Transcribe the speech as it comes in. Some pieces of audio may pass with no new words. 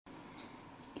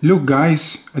Look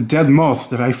guys, a dead moth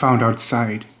that I found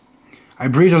outside. I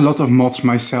breed a lot of moths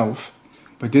myself,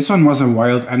 but this one was a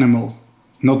wild animal,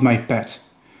 not my pet.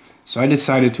 So I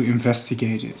decided to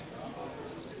investigate it.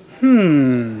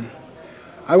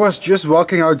 I was just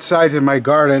walking outside in my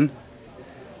garden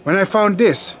when I found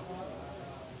this.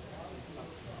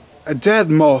 A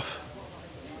dead moth.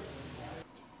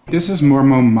 This is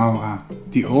Mormo maura,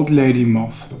 the old lady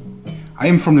moth. I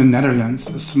am from the Netherlands,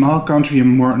 a small country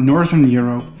in northern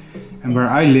Europe, and where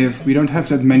I live we don't have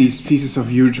that many species of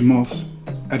huge moths.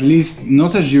 At least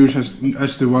not as huge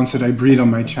as the ones that I breed on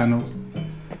my channel.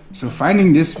 So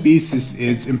finding this species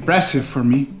is impressive for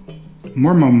me.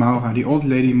 Mormo maura, the old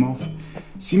lady moth,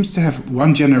 seems to have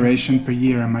one generation per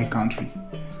year in my country.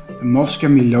 The moths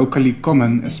can be locally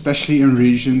common, especially in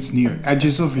regions near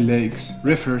edges of lakes,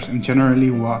 rivers and generally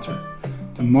water.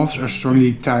 The moths are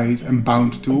strongly tied and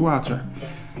bound to water.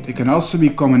 They can also be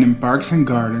common in parks and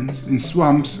gardens, in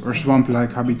swamps or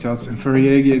swamp-like habitats and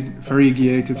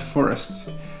variegated forests.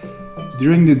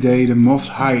 During the day the moths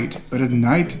hide, but at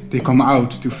night they come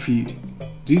out to feed.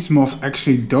 These moths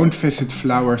actually don't visit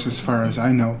flowers as far as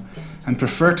I know, and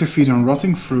prefer to feed on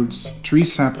rotting fruits, tree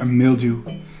sap and mildew.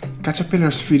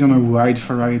 Caterpillars feed on a wide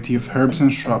variety of herbs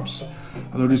and shrubs.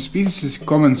 Although the species is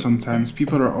common sometimes,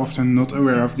 people are often not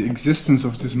aware of the existence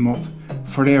of this moth,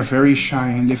 for they are very shy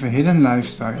and live a hidden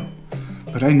lifestyle.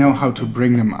 But I know how to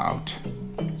bring them out.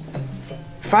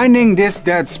 Finding this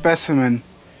dead specimen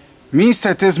means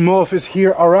that this moth is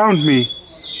here around me.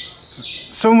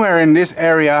 Somewhere in this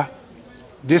area,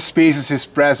 this species is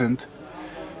present.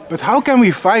 But how can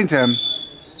we find them?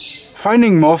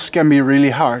 Finding moths can be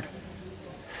really hard.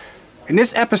 In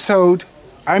this episode,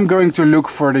 I'm going to look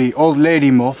for the old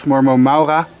lady moth, Mormo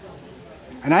maura.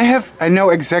 And I know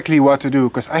exactly what to do,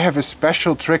 because I have a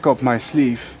special trick up my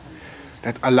sleeve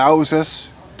that allows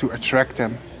us to attract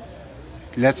them.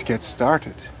 Let's get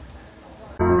started.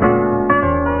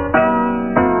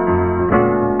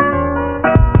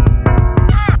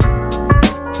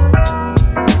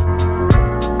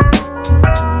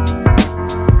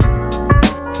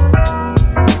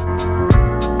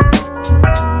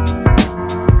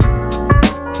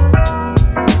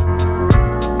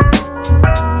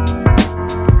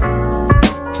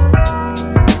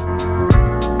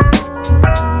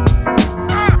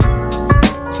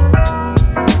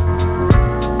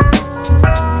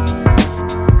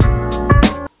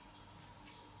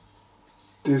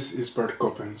 This is Bart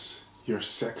Coppens, your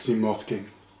sexy moth king.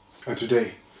 And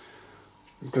today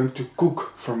I'm going to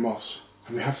cook for moths.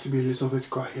 And we have to be a little bit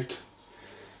quiet,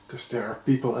 because there are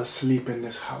people asleep in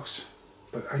this house.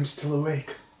 But I'm still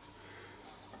awake.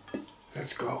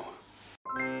 Let's go.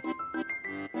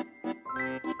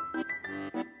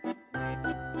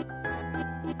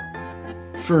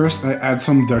 First I add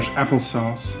some Dutch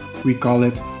applesauce. We call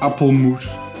it appelmoes.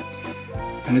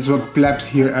 And it's what plebs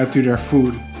here add to their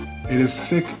food. It is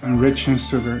thick and rich in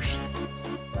sugars.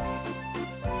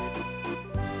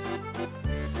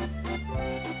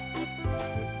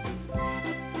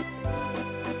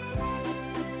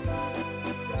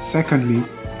 Secondly,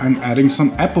 I'm adding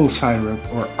some apple syrup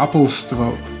or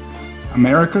appelstroop.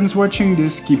 Americans watching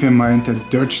this, keep in mind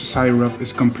that Dutch syrup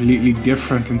is completely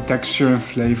different in texture and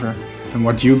flavor than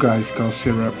what you guys call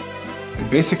syrup. I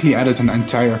basically added an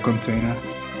entire container.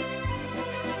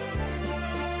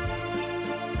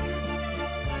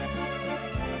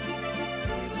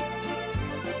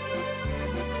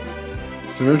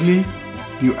 Thirdly,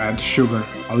 you add sugar,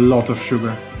 a lot of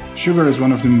sugar. Sugar is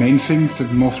one of the main things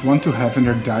that moths want to have in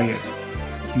their diet.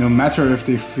 No matter if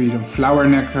they feed on flower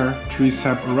nectar, tree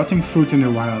sap or rotting fruit in the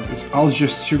wild, it's all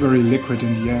just sugary liquid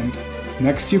in the end.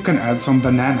 Next you can add some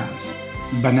bananas.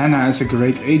 Banana is a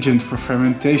great agent for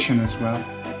fermentation as well.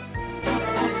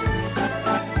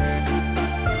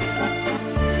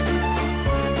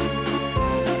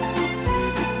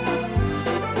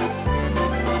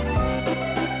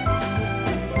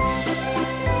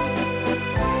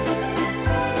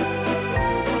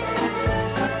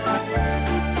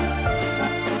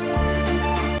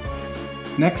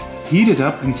 Next, heat it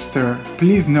up and stir.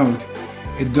 Please note,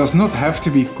 it does not have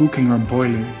to be cooking or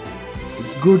boiling.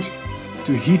 It's good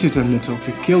to heat it a little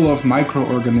to kill off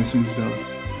microorganisms though,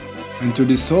 and to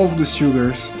dissolve the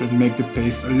sugars that make the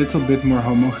paste a little bit more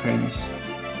homogeneous.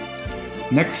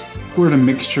 Next, pour the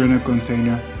mixture in a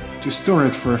container to store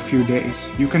it for a few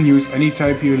days. You can use any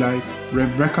type you like.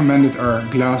 Recommended are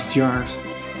glass jars,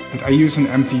 but I use an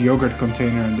empty yogurt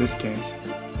container in this case.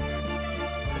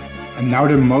 And now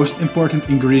the most important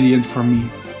ingredient for me,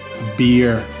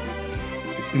 beer.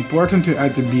 It's important to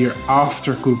add the beer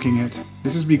after cooking it.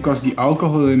 This is because the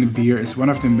alcohol in the beer is one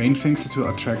of the main things that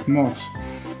will attract moths.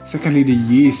 Secondly, the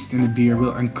yeast in the beer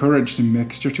will encourage the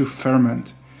mixture to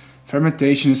ferment.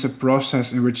 Fermentation is a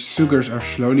process in which sugars are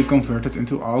slowly converted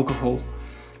into alcohol.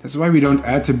 That's why we don't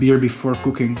add the beer before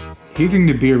cooking. Heating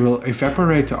the beer will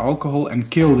evaporate the alcohol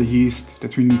and kill the yeast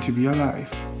that we need to be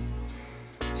alive.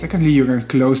 Secondly, you can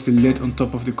close the lid on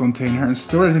top of the container and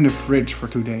store it in the fridge for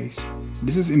 2 days.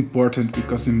 This is important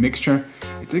because the mixture,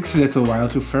 it takes a little while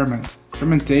to ferment.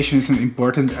 Fermentation is an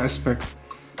important aspect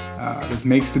that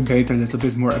makes the bait a little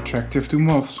bit more attractive to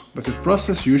moths, but the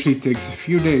process usually takes a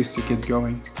few days to get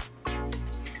going.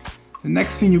 The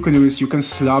next thing you can do is you can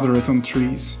slaughter it on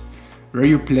trees. Where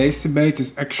you place the bait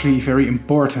is actually very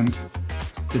important.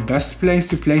 The best place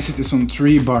to place it is on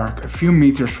tree bark, a few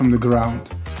meters from the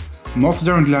ground. Moths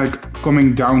don't like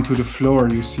coming down to the floor,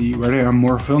 you see, where they are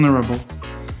more vulnerable.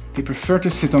 They prefer to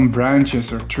sit on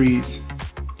branches or trees.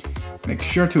 Make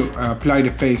sure to apply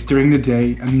the paste during the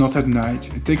day and not at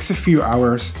night. It takes a few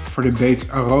hours for the bait's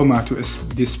aroma to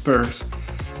disperse,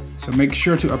 so make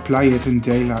sure to apply it in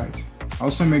daylight.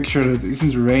 Also make sure that it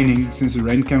isn't raining, since the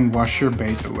rain can wash your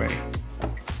bait away.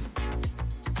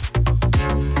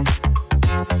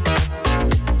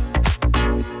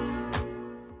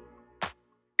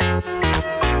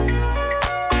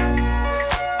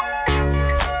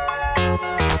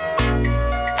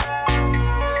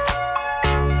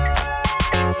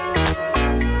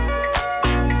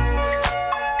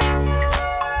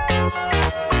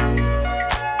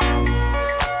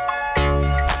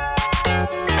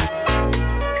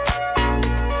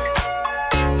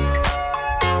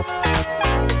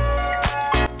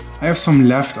 I have some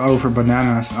leftover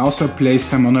bananas and also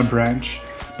placed them on a branch.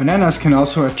 Bananas can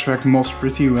also attract moths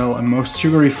pretty well, and most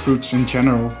sugary fruits in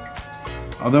general.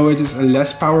 Although it is a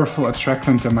less powerful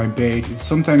attractant than my bait, it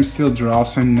sometimes still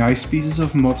draws some nice pieces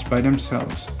of moths by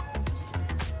themselves.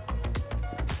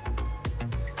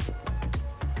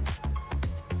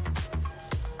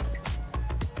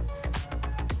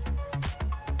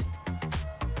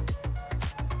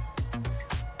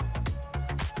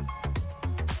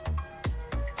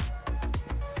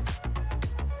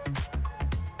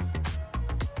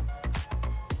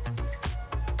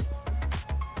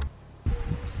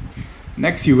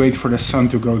 Next you wait for the sun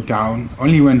to go down.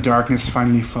 Only when darkness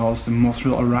finally falls the moths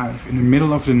will arrive, in the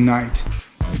middle of the night.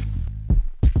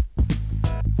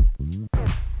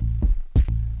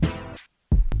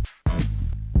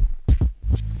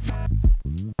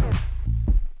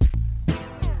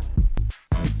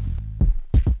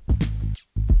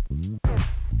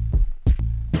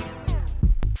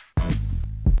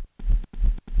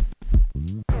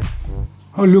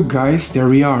 Oh look guys, there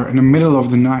we are, in the middle of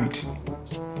the night.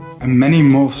 And many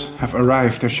moths have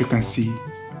arrived, as you can see.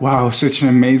 Wow, such an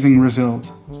amazing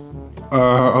result.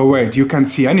 Oh wait, you can't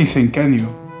see anything, can you?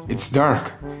 It's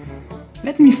dark.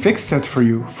 Let me fix that for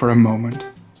you for a moment.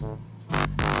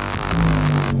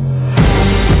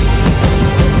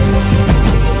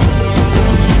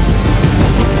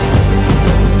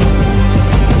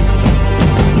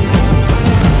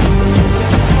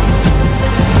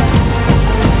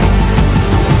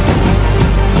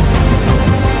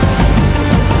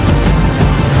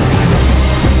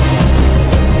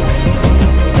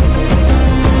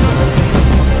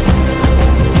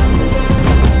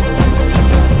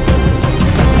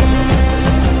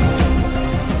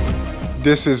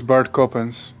 This is Bart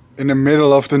Coppens, in the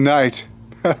middle of the night.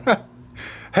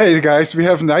 Hey guys, we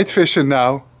have night vision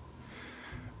now.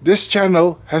 This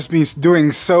channel has been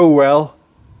doing so well.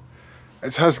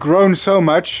 It has grown so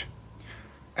much.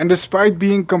 And despite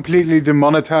being completely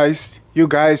demonetized, you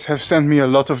guys have sent me a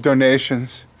lot of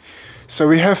donations. So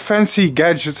we have fancy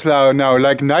gadgets now,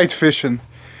 like night vision.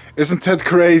 Isn't that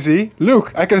crazy?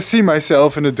 Look, I can see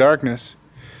myself in the darkness.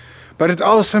 But it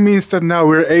also means that now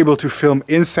we're able to film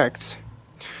insects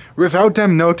without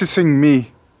them noticing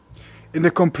me in the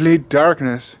complete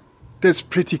darkness. That's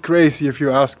pretty crazy if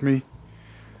you ask me.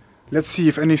 Let's see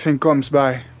if anything comes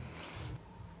by.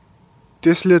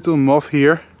 This little moth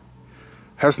here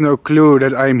has no clue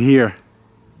that I'm here.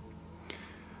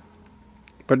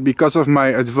 But because of my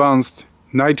advanced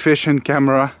night vision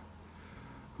camera,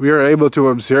 we are able to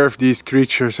observe these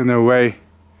creatures in a way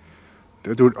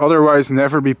that would otherwise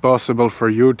never be possible for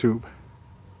YouTube.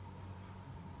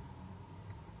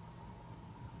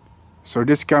 So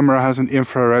this camera has an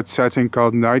infrared setting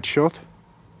called night shot.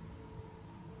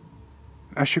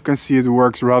 As you can see, it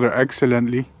works rather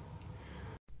excellently.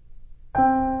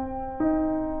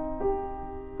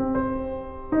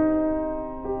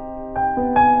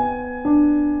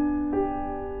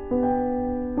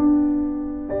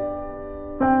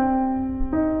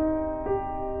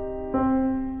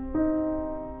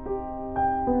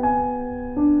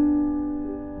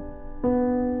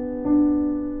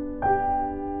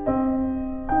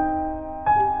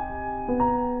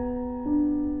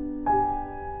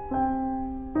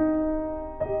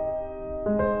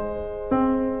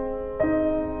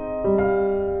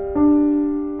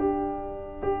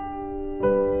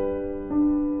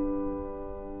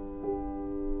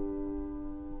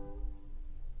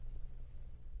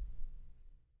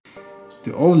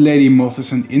 old lady moth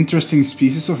is an interesting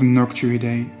species of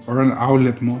Noctuidae, or an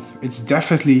owlet moth. It's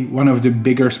definitely one of the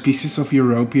bigger species of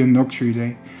European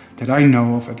Noctuidae, that I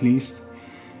know of at least.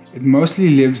 It mostly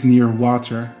lives near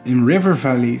water, in river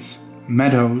valleys,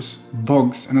 meadows,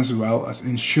 bogs, and as well as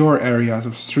in shore areas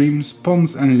of streams,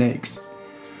 ponds and lakes.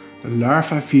 The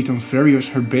larvae feed on various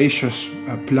herbaceous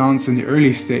plants in the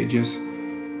early stages,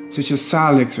 such as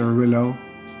salix or willow,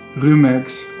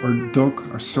 rumex or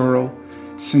dock or sorrel,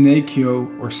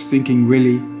 Seneccio or stinking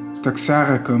willy,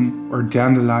 Taxaricum or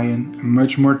dandelion, and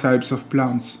much more types of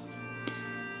plants.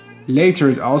 Later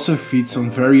it also feeds on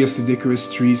various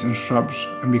deciduous trees and shrubs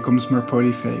and becomes more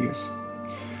polyphagous.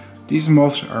 These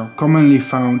moths are commonly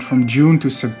found from June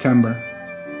to September.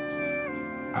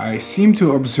 I seem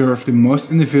to observe the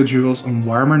most individuals on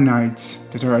warmer nights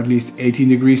that are at least 18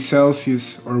 degrees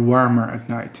Celsius or warmer at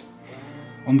night.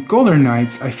 On colder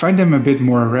nights I find them a bit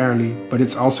more rarely, but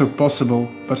it's also possible,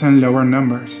 but in lower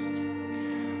numbers.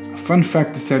 A fun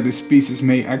fact is that the species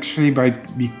may actually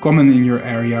be common in your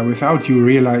area without you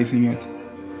realizing it.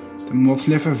 The moths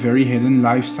live a very hidden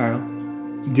lifestyle.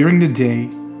 During the day,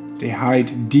 they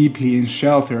hide deeply in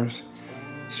shelters,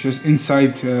 such as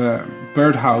inside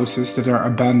birdhouses that are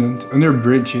abandoned, under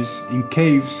bridges, in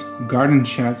caves, garden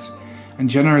sheds, and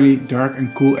generally dark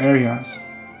and cool areas.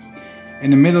 In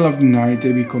the middle of the night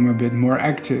they become a bit more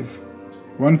active.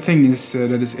 One thing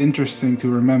that is interesting to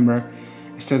remember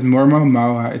is that Mormo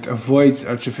maura, it avoids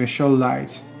artificial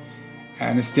light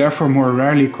and is therefore more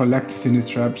rarely collected in the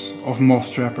traps of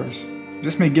moth trappers.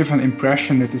 This may give an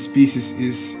impression that the species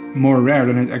is more rare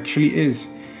than it actually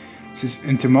is, since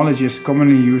entomologists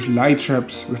commonly use light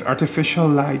traps with artificial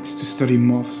light to study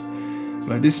moths.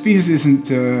 But this species isn't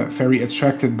very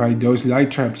attracted by those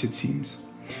light traps, it seems.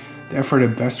 Therefore the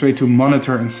best way to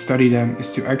monitor and study them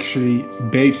is to actually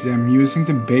bait them using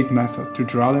the bait method to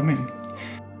draw them in.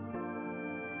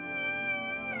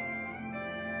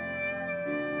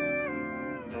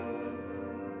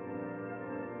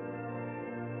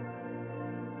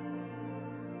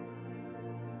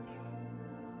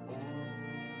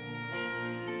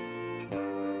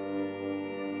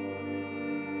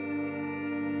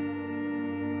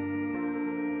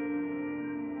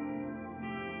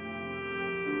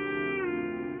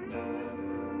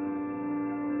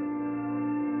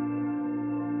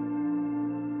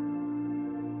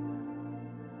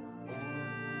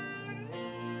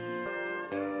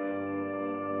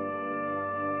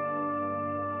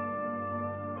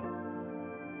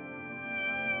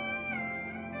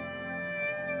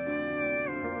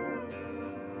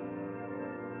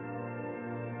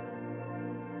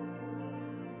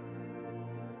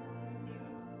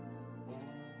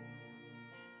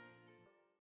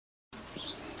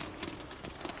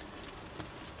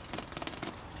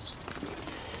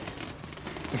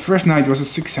 The first night was a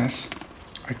success.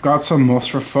 I caught some moths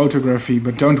for photography,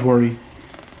 but don't worry,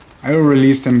 I will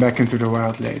release them back into the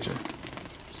wild later.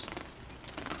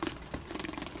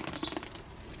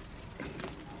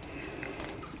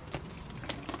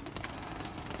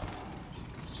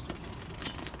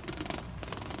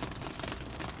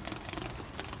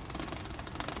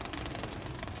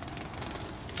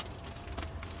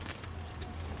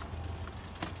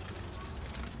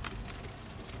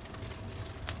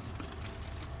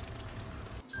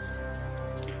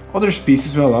 Other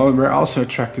species were also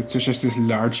attracted, such as this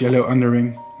large yellow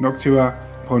underwing, Noctua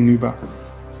pronuba.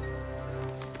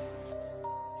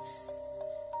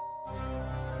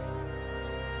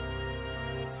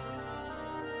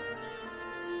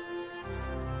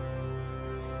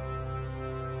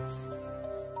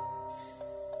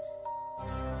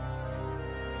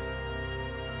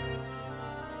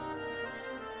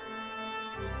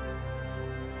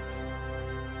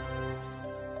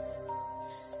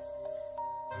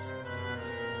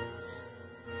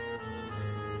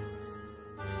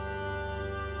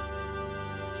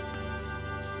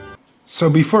 So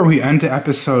before we end the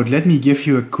episode, let me give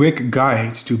you a quick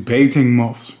guide to baiting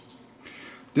moths.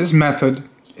 This method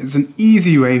is an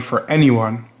easy way for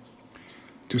anyone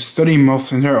to study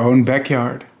moths in their own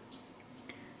backyard.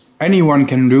 Anyone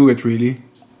can do it really.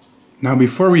 Now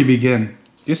before we begin,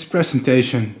 this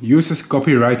presentation uses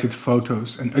copyrighted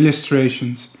photos and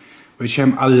illustrations which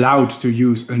I'm allowed to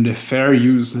use under fair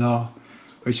use law,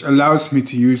 which allows me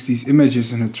to use these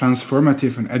images in a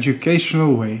transformative and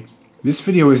educational way. This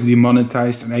video is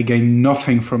demonetized and I gain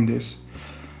nothing from this.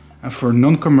 And for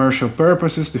non-commercial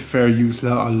purposes, the fair use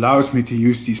law allows me to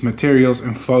use these materials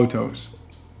and photos.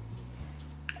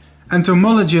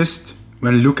 Entomologists,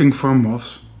 when looking for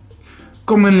moths,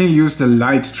 commonly use the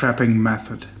light trapping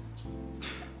method.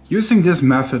 Using this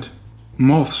method,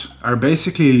 moths are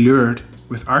basically lured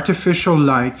with artificial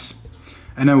lights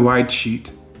and a white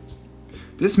sheet.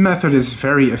 This method is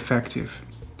very effective.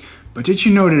 But did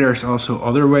you know that there's also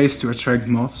other ways to attract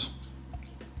moths?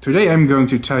 Today I'm going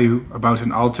to tell you about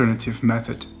an alternative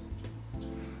method.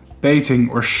 Baiting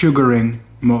or sugaring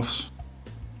moths.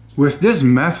 With this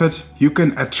method you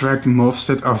can attract moths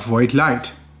that avoid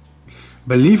light.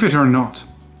 Believe it or not,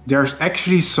 there's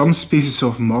actually some species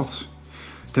of moths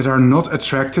that are not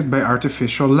attracted by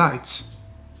artificial lights.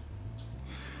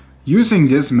 Using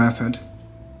this method,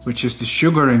 which is the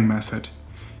sugaring method,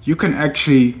 you can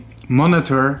actually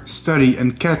monitor, study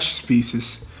and catch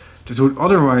species that would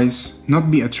otherwise not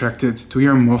be attracted to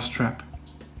your moth trap,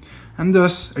 and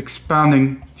thus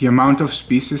expanding the amount of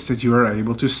species that you are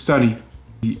able to study.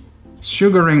 The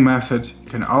sugaring method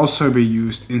can also be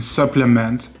used in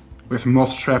supplement with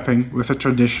moth trapping with a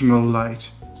traditional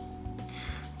light.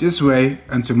 This way,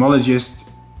 entomologists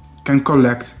can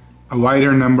collect a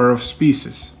wider number of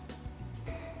species.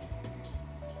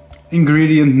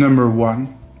 Ingredient number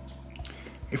 1.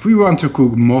 If we want to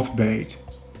cook moth bait,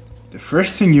 the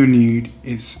first thing you need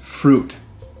is fruit.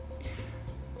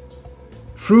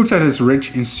 Fruit that is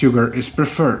rich in sugar is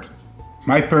preferred.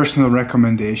 My personal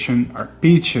recommendation are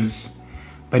peaches,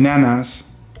 bananas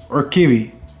or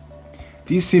kiwi.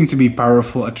 These seem to be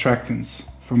powerful attractants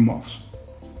for moths.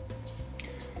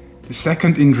 The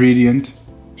second ingredient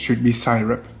should be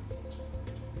syrup.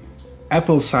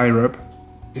 Apple syrup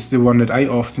is the one that I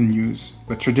often use,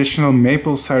 but traditional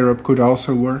maple syrup could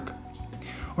also work.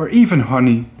 Or even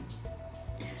honey.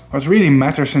 What really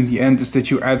matters in the end is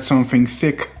that you add something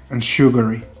thick and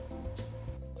sugary.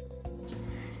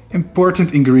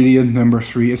 Important ingredient number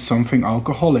 3 is something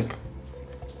alcoholic.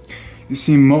 You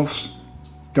see, moths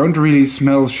don't really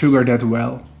smell sugar that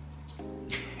well.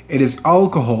 It is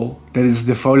alcohol that is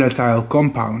the volatile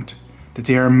compound that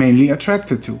they are mainly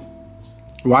attracted to.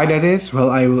 Why that is? Well,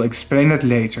 I will explain that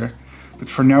later, but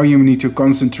for now you need to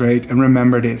concentrate and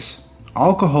remember this.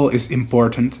 Alcohol is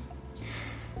important,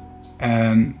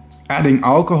 and adding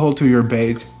alcohol to your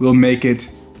bait will make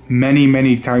it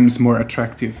many times more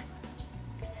attractive.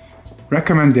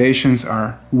 Recommendations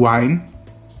are wine,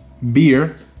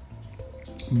 beer,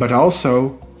 but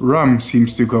also rum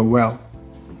seems to go well.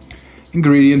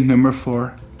 Ingredient number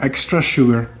 4, extra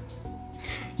sugar.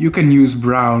 You can use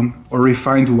brown or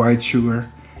refined white sugar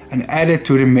and add it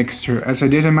to the mixture as I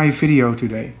did in my video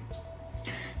today.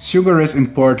 Sugar is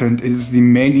important, it is the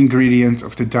main ingredient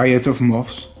of the diet of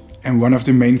moths and one of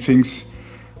the main things,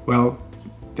 well,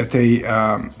 that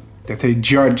they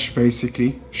judge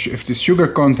basically. If the sugar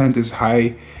content is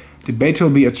high, the bait will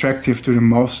be attractive to the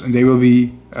moths and they will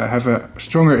be have a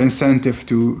stronger incentive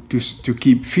to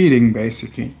keep feeding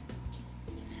basically.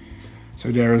 So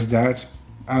there is that.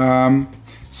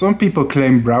 Some people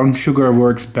claim brown sugar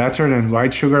works better than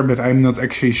white sugar, but I'm not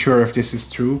actually sure if this is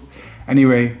true.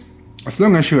 Anyway, as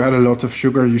long as you add a lot of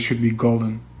sugar, you should be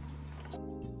golden.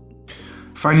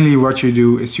 Finally, what you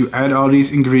do is you add all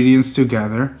these ingredients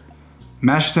together,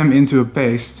 mash them into a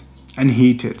paste and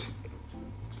heat it.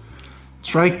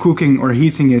 Try cooking or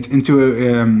heating it into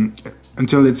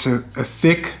until it's a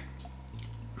thick,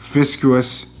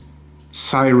 viscous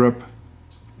syrupy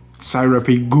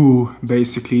goo,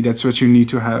 basically. That's what you need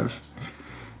to have.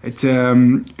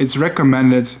 It's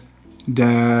recommended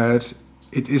that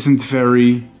it isn't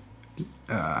very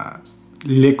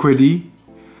liquidy.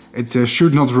 It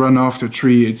should not run off the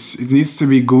tree. It needs to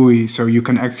be gooey, so you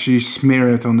can actually smear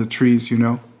it on the trees, you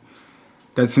know.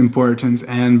 That's important.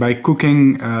 And by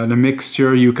cooking the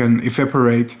mixture, you can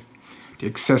evaporate the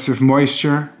excessive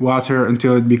moisture, water,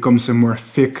 until it becomes a more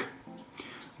thick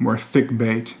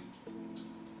bait.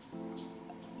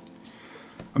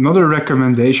 Another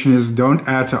recommendation is don't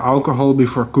add the alcohol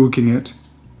before cooking it.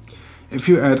 If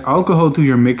you add alcohol to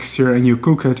your mixture and you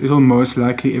cook it, it will most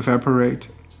likely evaporate.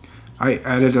 I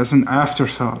add it as an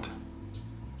afterthought.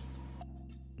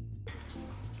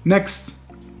 Next,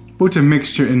 put the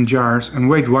mixture in jars and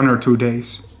wait 1 or 2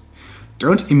 days.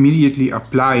 Don't immediately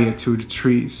apply it to the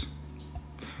trees.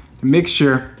 The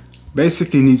mixture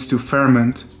basically needs to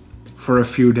ferment for a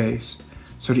few days,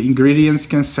 so the ingredients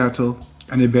can settle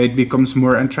and the bait becomes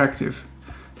more attractive.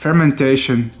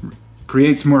 Fermentation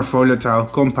creates more volatile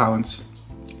compounds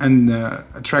and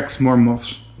attracts more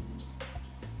moths.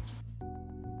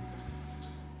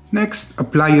 Next,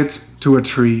 apply it to a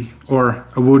tree, or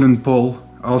a wooden pole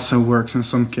also works in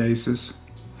some cases.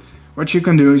 What you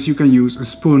can do is you can use a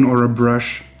spoon or a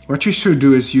brush. What you should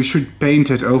do is you should paint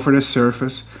it over the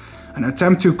surface and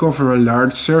attempt to cover a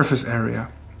large surface area.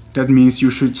 That means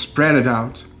you should spread it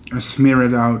out and smear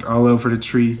it out all over the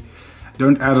tree.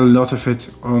 Don't add a lot of it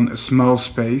on a small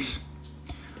space.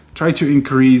 Try to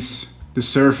increase the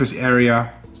surface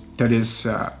area that is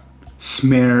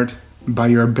smeared by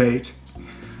your bait.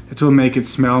 It will make it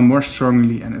smell more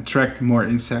strongly and attract more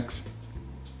insects.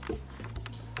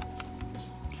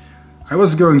 I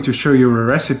was going to show you a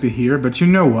recipe here, but you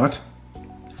know what?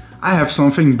 I have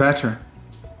something better.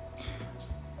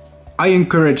 I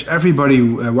encourage everybody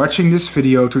watching this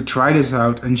video to try this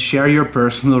out and share your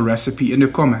personal recipe in the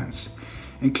comments,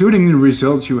 including the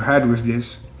results you had with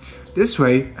this. This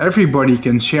way, everybody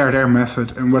can share their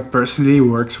method and what personally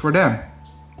works for them.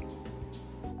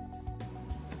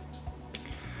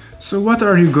 So what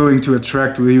are you going to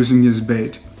attract with using this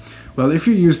bait? Well, if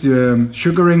you use the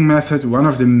sugaring method, one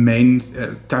of the main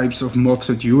types of moths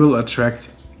that you will attract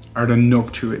are the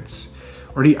Noctuids,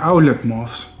 or the owlet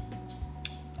moths.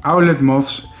 Owlet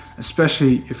moths,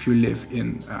 especially if you live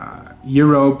in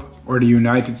Europe or the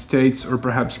United States or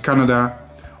perhaps Canada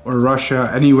or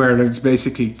Russia, anywhere that's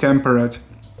basically temperate,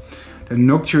 the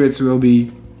Noctuids will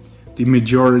be the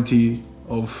majority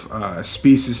of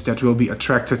species that will be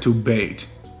attracted to bait.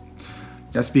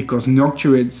 That's because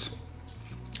Noctuids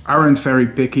aren't very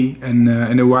picky and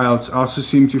in the wild also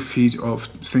seem to feed off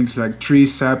things like tree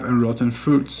sap and rotten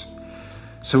fruits.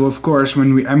 So of course,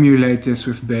 when we emulate this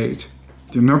with bait,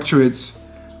 the Noctuids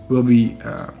will be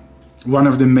one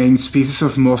of the main species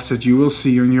of moths that you will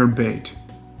see on your bait.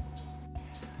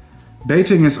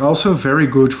 Baiting is also very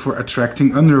good for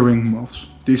attracting underwing moths.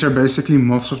 These are basically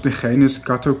moths of the genus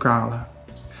Catocala.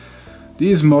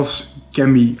 These moths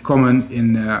can be common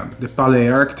in the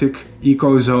Palearctic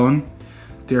ecozone.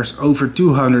 There's over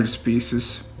 200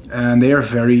 species and they are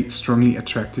very strongly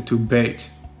attracted to bait.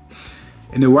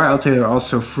 In the wild they are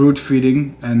also fruit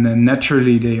feeding, and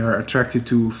naturally they are attracted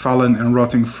to fallen and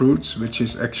rotting fruits, which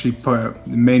is actually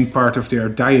the main part of their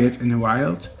diet in the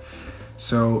wild.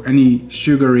 So any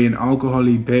sugary and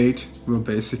alcoholy bait will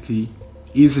basically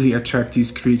easily attract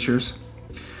these creatures.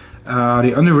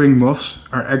 The underwing moths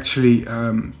are actually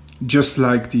just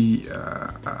like the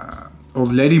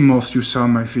old lady moths you saw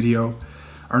in my video,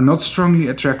 are not strongly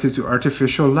attracted to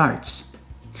artificial lights.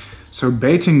 So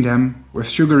baiting them with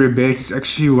sugary bait is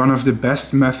actually one of the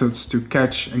best methods to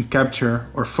catch and capture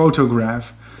or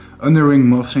photograph underwing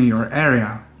moths in your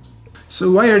area.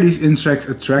 So why are these insects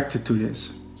attracted to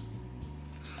this?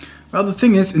 Well, the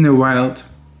thing is, in the wild,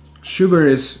 sugar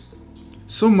is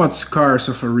somewhat scarce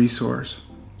of a resource.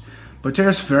 But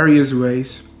there's various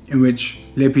ways in which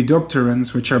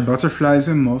lepidopterans, which are butterflies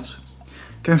and moths,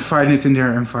 can find it in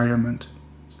their environment.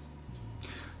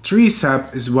 Tree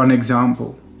sap is one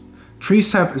example. Tree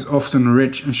sap is often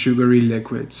rich in sugary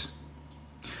liquids.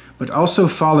 But also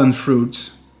fallen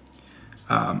fruits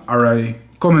are a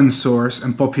common source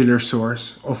and popular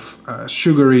source of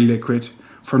sugary liquid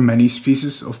for many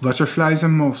species of butterflies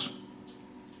and moths.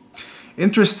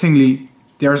 Interestingly,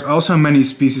 there's also many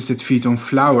species that feed on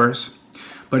flowers,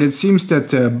 but it seems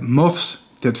that moths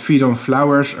that feed on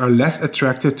flowers are less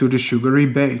attracted to the sugary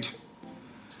bait.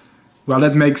 Well,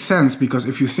 that makes sense, because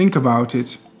if you think about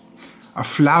it, a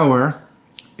flower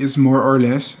is more or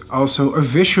less also a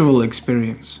visual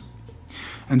experience.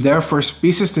 And therefore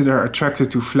species that are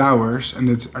attracted to flowers and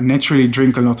that naturally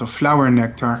drink a lot of flower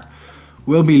nectar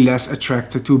will be less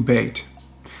attracted to bait.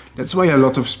 That's why a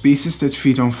lot of species that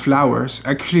feed on flowers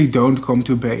actually don't come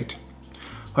to bait.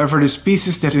 However, the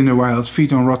species that in the wild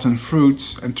feed on rotten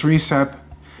fruits and tree sap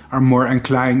are more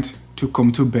inclined to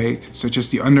come to bait, such as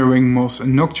the underwing moths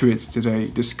and Noctuids that I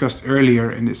discussed earlier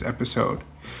in this episode.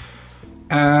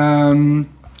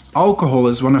 Alcohol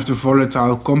is one of the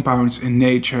volatile compounds in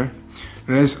nature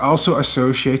that is also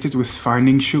associated with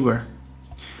finding sugar.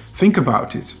 Think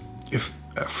about it. If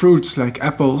fruits like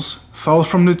apples fall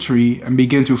from the tree and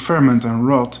begin to ferment and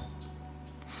rot,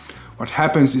 what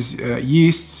happens is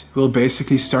yeasts will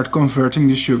basically start converting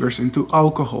the sugars into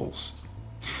alcohols.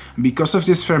 And because of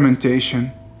this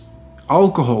fermentation,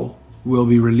 alcohol will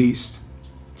be released.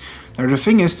 Now the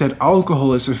thing is that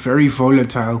alcohol is a very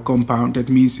volatile compound. That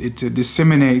means it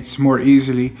disseminates more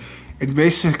easily. It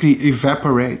basically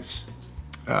evaporates.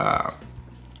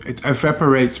 It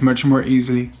evaporates much more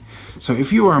easily. So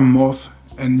if you are a moth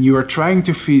and you are trying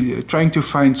to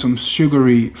find some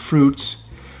sugary fruits,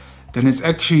 then it's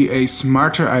actually a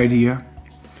smarter idea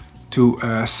to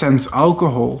sense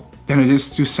alcohol than it is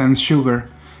to sense sugar.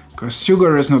 Because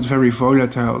sugar is not very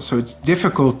volatile, so it's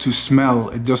difficult to smell.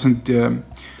 It doesn't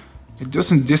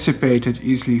dissipate it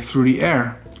easily through the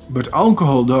air. But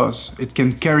alcohol does. It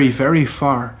can carry very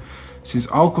far, since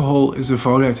alcohol is a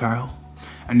volatile.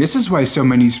 And this is why so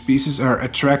many species are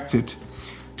attracted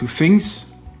to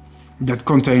things that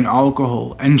contain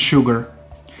alcohol and sugar.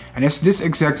 And it's this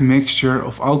exact mixture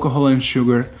of alcohol and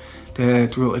sugar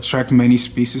that will attract many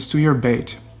species to your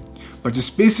bait. But the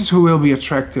species who will be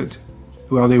attracted,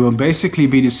 well, they will basically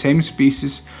be the same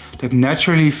species that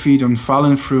naturally feed on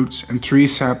fallen fruits and tree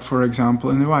sap, for example,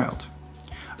 in the wild.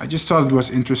 I just thought it was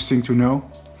interesting to know.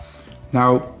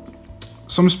 Now,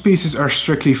 some species are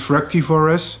strictly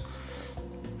fructivorous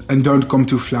and don't come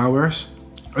to flowers.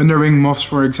 Underwing moths,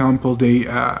 for example,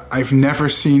 I've never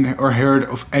seen or heard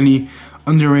of any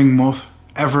underwing moth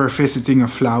ever visiting a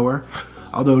flower,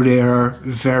 although they are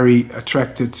very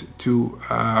attracted to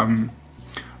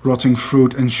rotting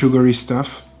fruit and sugary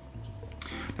stuff.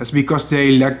 That's because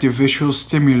they lack the visual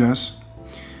stimulus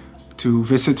to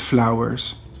visit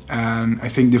flowers. And I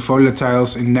think the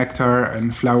volatiles in nectar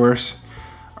and flowers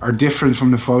are different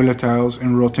from the volatiles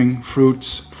in rotting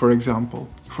fruits, for example,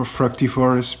 for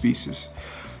fructivorous species.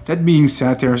 That being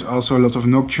said, there's also a lot of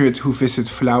noctuids who visit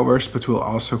flowers but will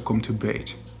also come to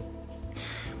bait.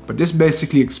 But this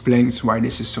basically explains why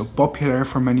this is so popular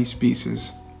for many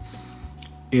species.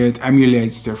 It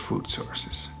emulates their food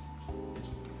sources.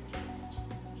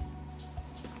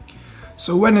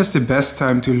 So when is the best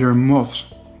time to lure moths?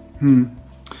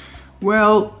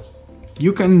 Well,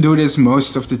 you can do this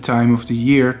most of the time of the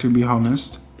year, to be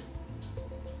honest.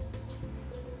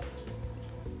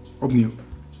 Opnieuw.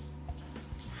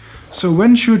 So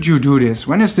when should you do this?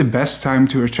 When is the best time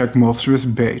to attract moths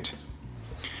with bait?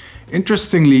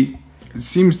 Interestingly, it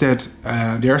seems that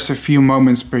there's a few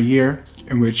moments per year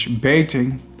in which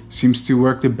baiting seems to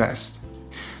work the best.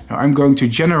 Now I'm going to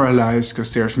generalize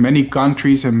because there's many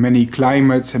countries and many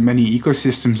climates and many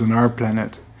ecosystems on our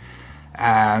planet.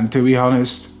 And to be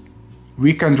honest,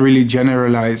 we can't really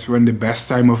generalize when the best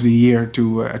time of the year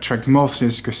to attract moths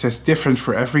is, because that's different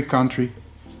for every country.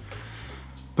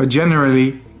 But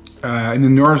generally, in the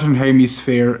northern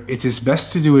hemisphere, it is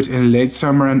best to do it in late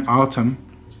summer and autumn.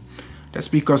 That's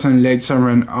because in late summer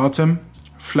and autumn,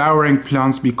 flowering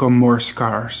plants become more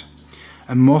scarce,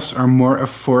 and moths are more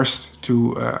forced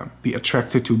to be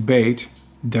attracted to bait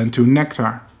than to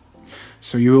nectar.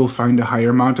 So you will find a higher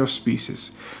amount of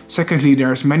species. Secondly,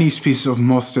 there's many species of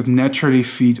moths that naturally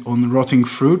feed on rotting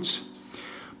fruits,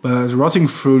 but rotting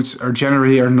fruits are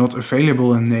generally not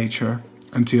available in nature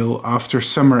until after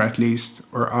summer at least,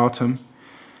 or autumn.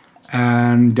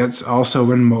 And that's also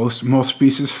when most moth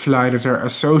species fly that are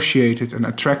associated and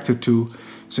attracted to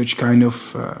such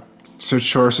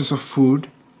sources of food,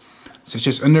 such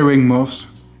as underwing moths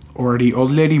or the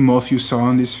old lady moth you saw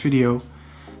in this video,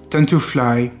 tend to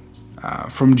fly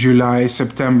from July,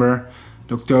 September,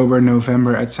 October,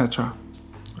 November, etc.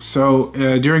 So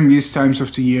during these times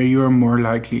of the year you are more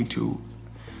likely to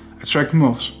attract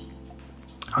moths.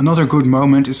 Another good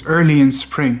moment is early in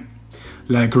spring,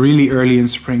 like really early in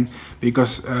spring,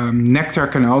 because nectar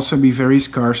can also be very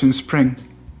scarce in spring.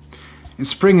 In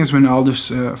spring is when all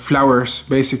these flowers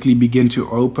basically begin to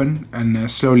open and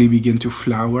slowly begin to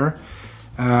flower.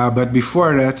 But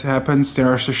before that happens,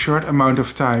 there is a short amount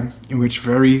of time in which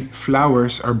very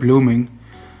flowers are blooming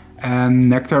and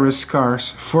nectar is scarce,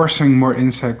 forcing more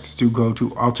insects to go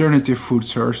to alternative food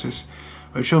sources,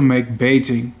 which will make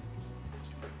baiting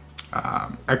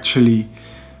actually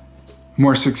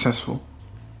more successful.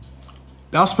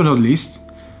 Last but not least,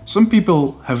 some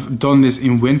people have done this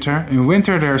in winter. In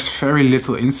winter there's very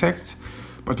little insect,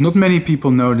 but not many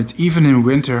people know that even in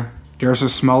winter there's a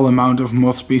small amount of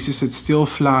moth species that still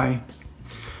fly.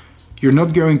 You're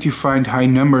not going to find high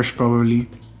numbers probably,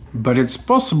 but it's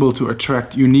possible to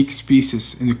attract unique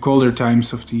species in the colder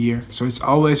times of the year, so it's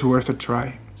always worth a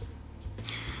try.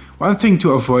 One thing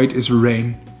to avoid is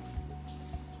rain.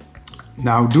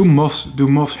 Now, do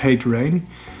moths hate rain?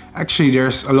 Actually,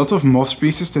 there's a lot of moth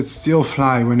species that still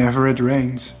fly whenever it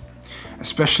rains.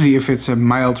 Especially if it's a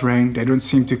mild rain, they don't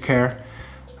seem to care.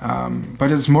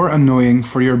 But it's more annoying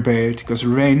for your bait, because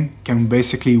rain can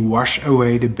basically wash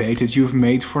away the bait that you've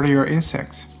made for your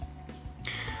insects.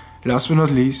 Last but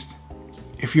not least,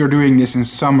 if you're doing this in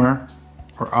summer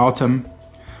or autumn,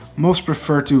 moths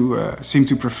seem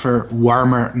to prefer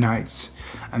warmer nights.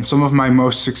 And some of my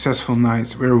most successful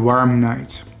nights were warm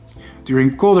nights.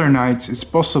 During colder nights it's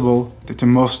possible that the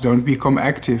moths don't become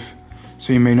active,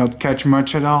 so you may not catch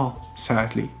much at all,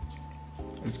 sadly.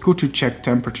 It's good to check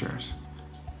temperatures.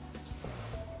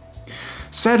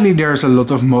 Sadly, there's a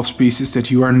lot of moth species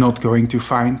that you are not going to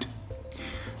find.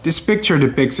 This picture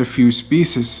depicts a few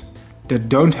species that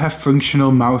don't have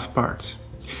functional mouth parts.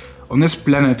 On this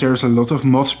planet there's a lot of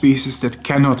moth species that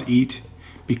cannot eat,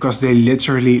 because they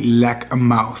literally lack a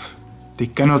mouth. They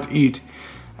cannot eat.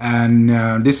 And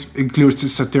this includes the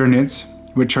saturnids,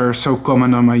 which are so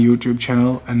common on my YouTube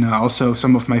channel, and also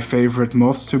some of my favorite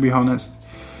moths, to be honest.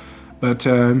 But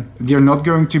they're not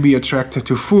going to be attracted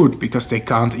to food because they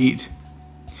can't eat.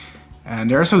 And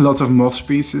there's a lot of moth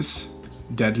species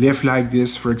that live like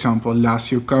this, for example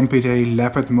Lasiocampidae,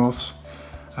 leopard moths,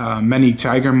 many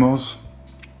tiger moths.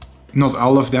 Not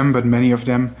all of them, but many of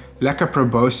them lack a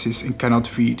proboscis and cannot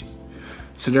feed.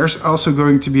 So there's also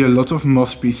going to be a lot of moth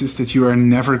species that you are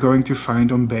never going to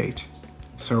find on bait.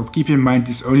 So keep in mind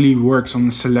this only works on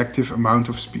a selective amount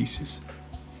of species.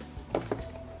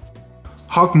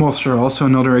 Hawk moths are also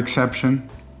another exception.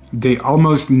 They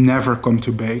almost never come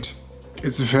to bait.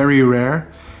 It's very rare,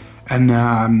 and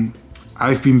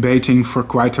I've been baiting for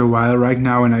quite a while right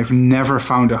now and I've never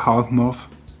found a hawk moth.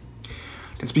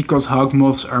 That's because hawk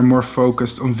moths are more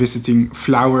focused on visiting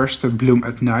flowers that bloom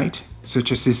at night,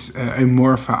 such as this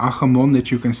Amorpha agamon that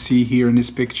you can see here in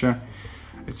this picture.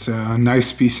 It's a nice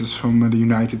species from the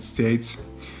United States.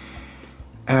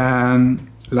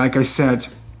 And like I said,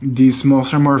 these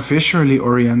moths are more visually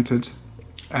oriented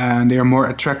and they are more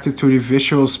attracted to the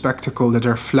visual spectacle that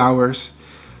are flowers.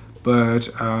 But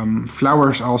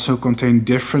flowers also contain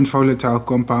different volatile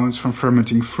compounds from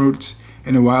fermenting fruits.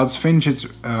 In the wild, finches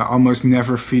almost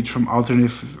never feed from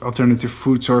alternative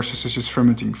food sources such as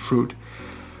fermenting fruit.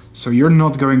 So you're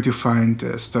not going to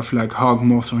find stuff like hawk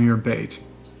moths on your bait.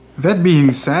 That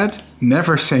being said,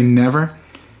 never say never.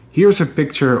 Here's a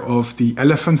picture of the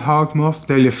elephant hawk moth,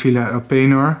 Deilephila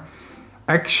alpenor,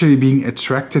 actually being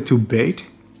attracted to bait.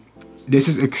 This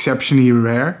is exceptionally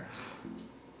rare.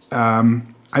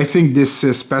 I think this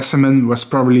specimen was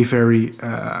probably very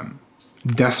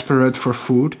desperate for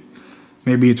food.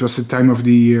 Maybe it was the time of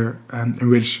the year in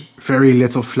which very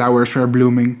little flowers were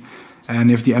blooming.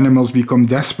 And if the animals become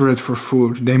desperate for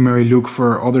food, they may look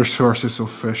for other sources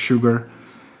of sugar.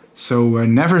 So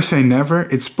never say never.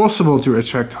 It's possible to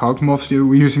attract hawk moths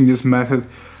using this method,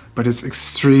 but it's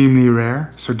extremely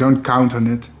rare, so don't count on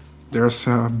it. There's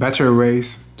better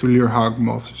ways to lure hawk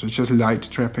moths, such as light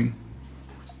trapping.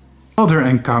 Other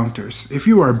encounters. If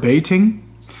you are baiting,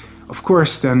 of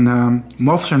course, then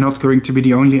moths are not going to be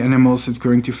the only animals that's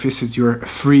going to visit your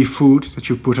free food that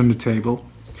you put on the table.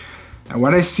 And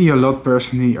what I see a lot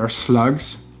personally are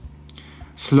slugs.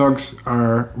 Slugs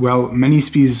are, well, many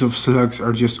species of slugs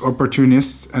are just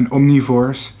opportunists and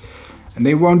omnivores, and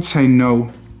they won't say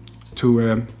no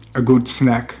to a good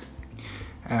snack.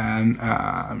 And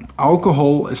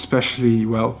alcohol, especially,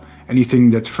 well,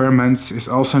 anything that ferments, is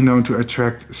also known to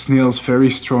attract snails very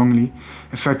strongly.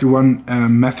 In fact, one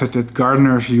method that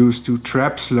gardeners use to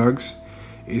trap slugs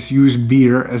is use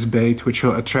beer as bait, which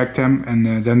will attract them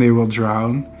and then they will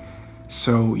drown.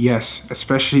 So yes,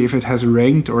 especially if it has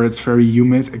rained or it's very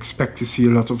humid, expect to see a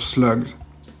lot of slugs.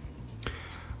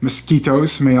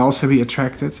 Mosquitoes may also be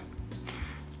attracted.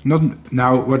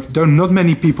 Not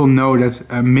many people know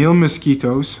that male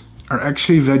mosquitoes are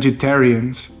actually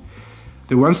vegetarians.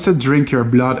 The ones that drink your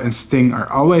blood and sting are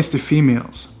always the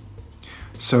females.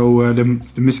 So the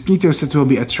mosquitoes that will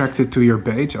be attracted to your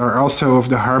bait are also of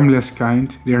the harmless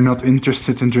kind. They are not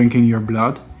interested in drinking your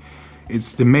blood.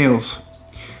 It's the males.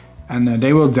 And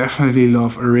they will definitely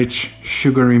love a rich,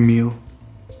 sugary meal.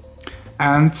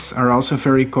 Ants are also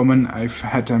very common. I've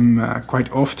had them quite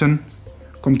often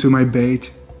come to my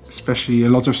bait. Especially a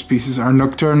lot of species are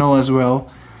nocturnal as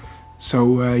well.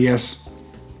 So yes,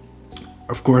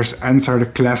 of course, ants are the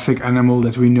classic animal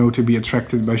that we know to be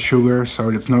attracted by sugar. So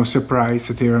it's no surprise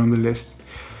that they are on the list.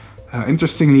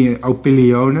 Interestingly,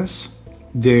 Opiliones,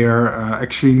 they are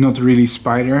actually not really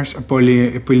spiders,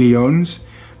 Opiliones.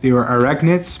 They are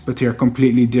arachnids, but they are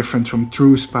completely different from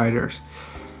true spiders.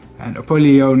 And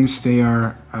Opiliones, they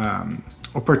are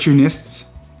opportunists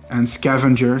and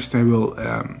scavengers. They will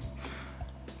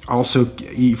also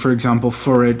eat, for example,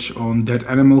 forage on dead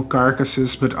animal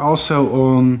carcasses, but also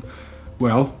on,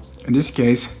 well, in this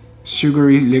case,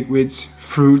 sugary liquids,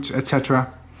 fruits,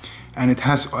 etc. And it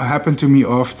has happened to me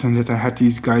often that I had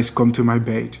these guys come to my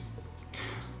bait.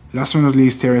 Last but not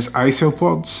least, there is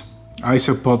isopods.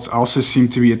 Isopods also seem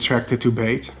to be attracted to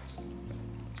bait.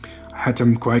 I had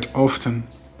them quite often.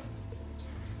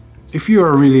 If you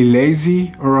are really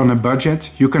lazy or on a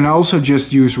budget, you can also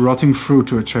just use rotting fruit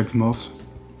to attract moths.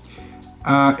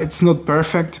 It's not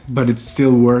perfect, but it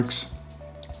still works.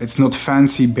 It's not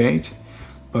fancy bait,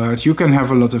 but you can have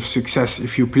a lot of success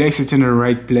if you place it in the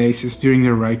right places during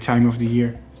the right time of the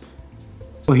year.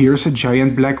 Well, here's a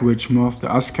giant black witch moth, the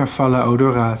Ascaphala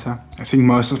odorata. I think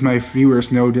most of my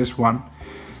viewers know this one,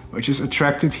 which is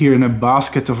attracted here in a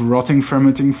basket of rotting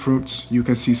fermenting fruits. You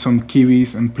can see some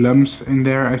kiwis and plums in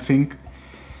there, I think.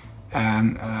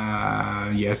 And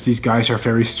yes, these guys are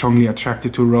very strongly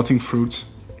attracted to rotting fruits.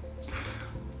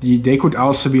 They could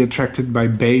also be attracted by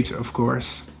bait, of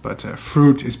course, but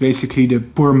fruit is basically the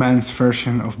poor man's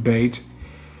version of bait,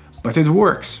 but it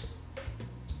works.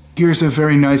 Here's a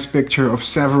very nice picture of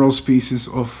several species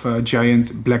of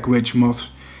giant black witch moths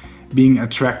being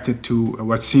attracted to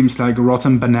what seems like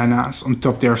rotten bananas. On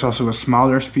top there's also a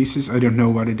smaller species, I don't know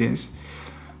what it is.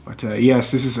 But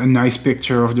yes, this is a nice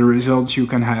picture of the results you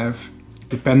can have,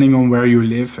 depending on where you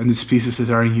live and the species that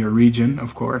are in your region,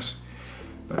 of course.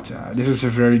 But this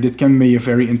can be a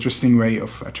very interesting way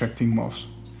of attracting moths.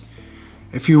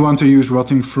 If you want to use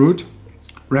rotting fruit,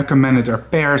 recommended are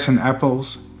pears and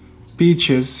apples,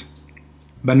 peaches,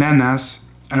 bananas,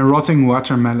 and rotting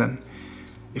watermelon.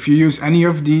 If you use any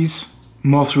of these,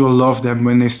 moths will love them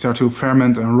when they start to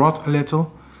ferment and rot a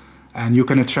little, and you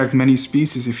can attract many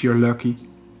species if you're lucky.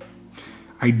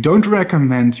 I don't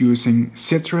recommend using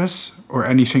citrus or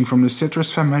anything from the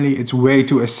citrus family. It's way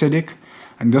too acidic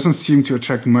and doesn't seem to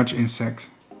attract much insect.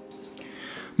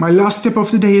 My last tip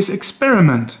of the day is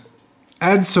experiment.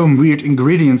 Add some weird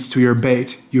ingredients to your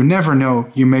bait. You never know,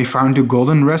 you may find a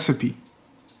golden recipe.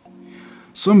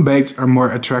 Some baits are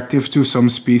more attractive to some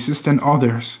species than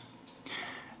others.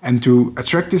 And to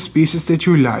attract the species that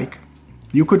you like,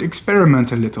 you could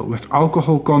experiment a little with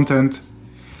alcohol content.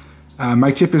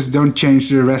 My tip is don't change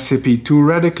the recipe too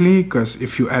radically, because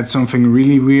if you add something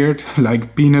really weird,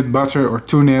 like peanut butter or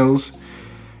toenails,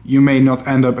 you may not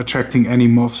end up attracting any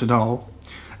moths at all.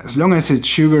 As long as it's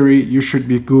sugary, you should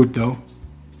be good though.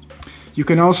 You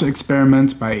can also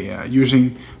experiment by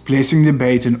placing the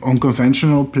bait in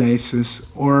unconventional places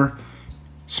or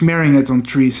smearing it on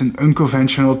trees in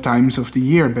unconventional times of the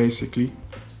year, basically.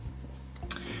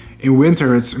 In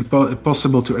winter, it's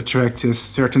possible to attract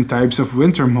certain types of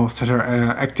winter moths that are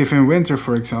active in winter,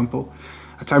 for example,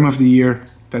 a time of the year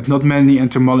that not many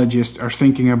entomologists are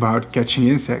thinking about catching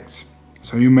insects.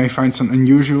 So you may find some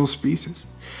unusual species.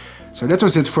 So that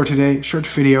was it for today, short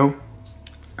video.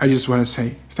 I just want to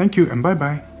say thank you and bye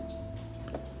bye.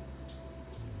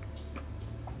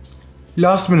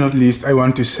 Last but not least, I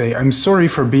want to say I'm sorry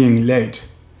for being late.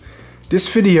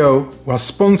 This video was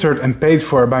sponsored and paid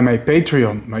for by my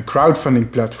Patreon, my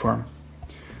crowdfunding platform.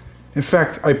 In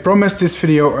fact, I promised this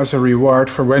video as a reward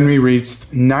for when we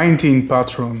reached 19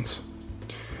 patrons.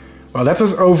 Well, that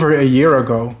was over a year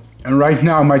ago, and right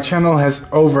now my channel has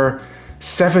over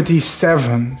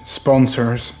 77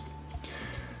 sponsors.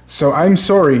 So I'm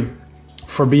sorry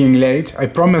for being late. I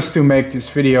promised to make this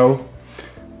video,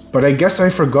 but I guess I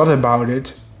forgot about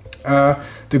it.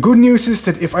 The good news is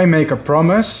that if I make a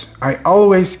promise, I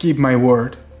always keep my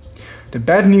word. The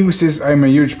bad news is I'm a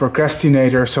huge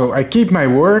procrastinator, so I keep my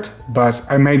word, but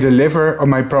I may deliver on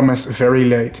my promise very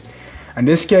late. In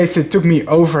this case, it took me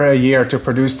over a year to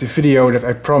produce the video that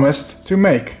I promised to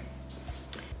make.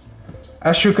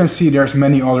 As you can see, there's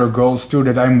many other goals too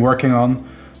that I'm working on,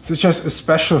 such as a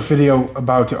special video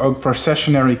about the oak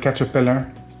processionary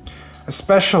caterpillar, a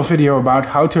special video about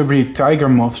how to breed tiger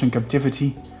moths in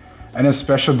captivity, and a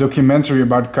special documentary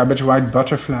about cabbage white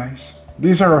butterflies.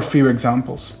 These are a few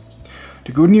examples.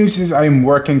 The good news is I am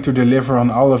working to deliver on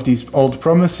all of these old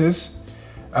promises.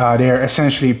 They are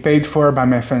essentially paid for by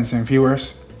my fans and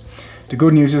viewers. The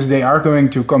good news is they are going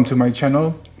to come to my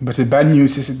channel, but the bad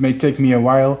news is it may take me a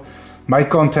while. My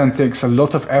content takes a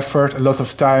lot of effort, a lot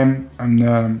of time,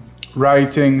 and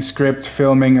writing, script,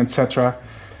 filming, etc.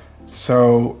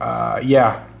 So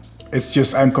yeah, it's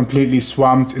just I'm completely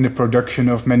swamped in the production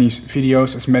of many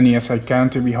videos, as many as I can,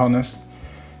 to be honest.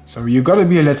 So you gotta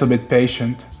be a little bit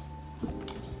patient.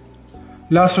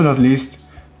 Last but not least,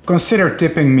 consider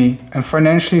tipping me and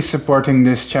financially supporting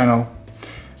this channel.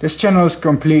 This channel is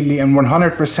completely and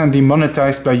 100%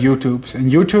 demonetized by YouTube,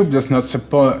 and YouTube does not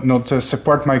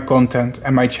support my content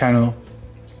and my channel.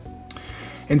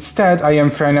 Instead, I am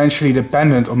financially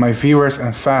dependent on my viewers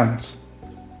and fans.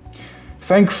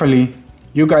 Thankfully,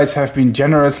 you guys have been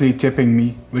generously tipping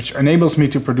me, which enables me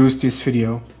to produce this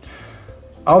video.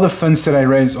 All the funds that I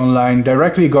raise online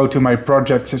directly go to my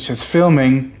projects such as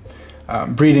filming,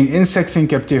 breeding insects in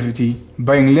captivity,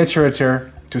 buying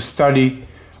literature to study,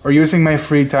 or using my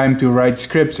free time to write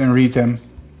scripts and read them.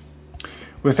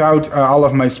 Without all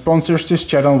of my sponsors, this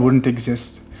channel wouldn't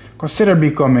exist. Consider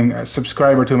becoming a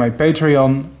subscriber to my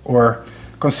Patreon, or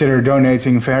consider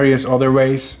donating various other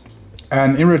ways.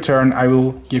 And in return, I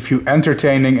will give you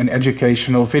entertaining and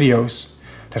educational videos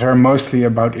that are mostly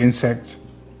about insects.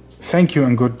 Thank you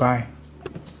and goodbye.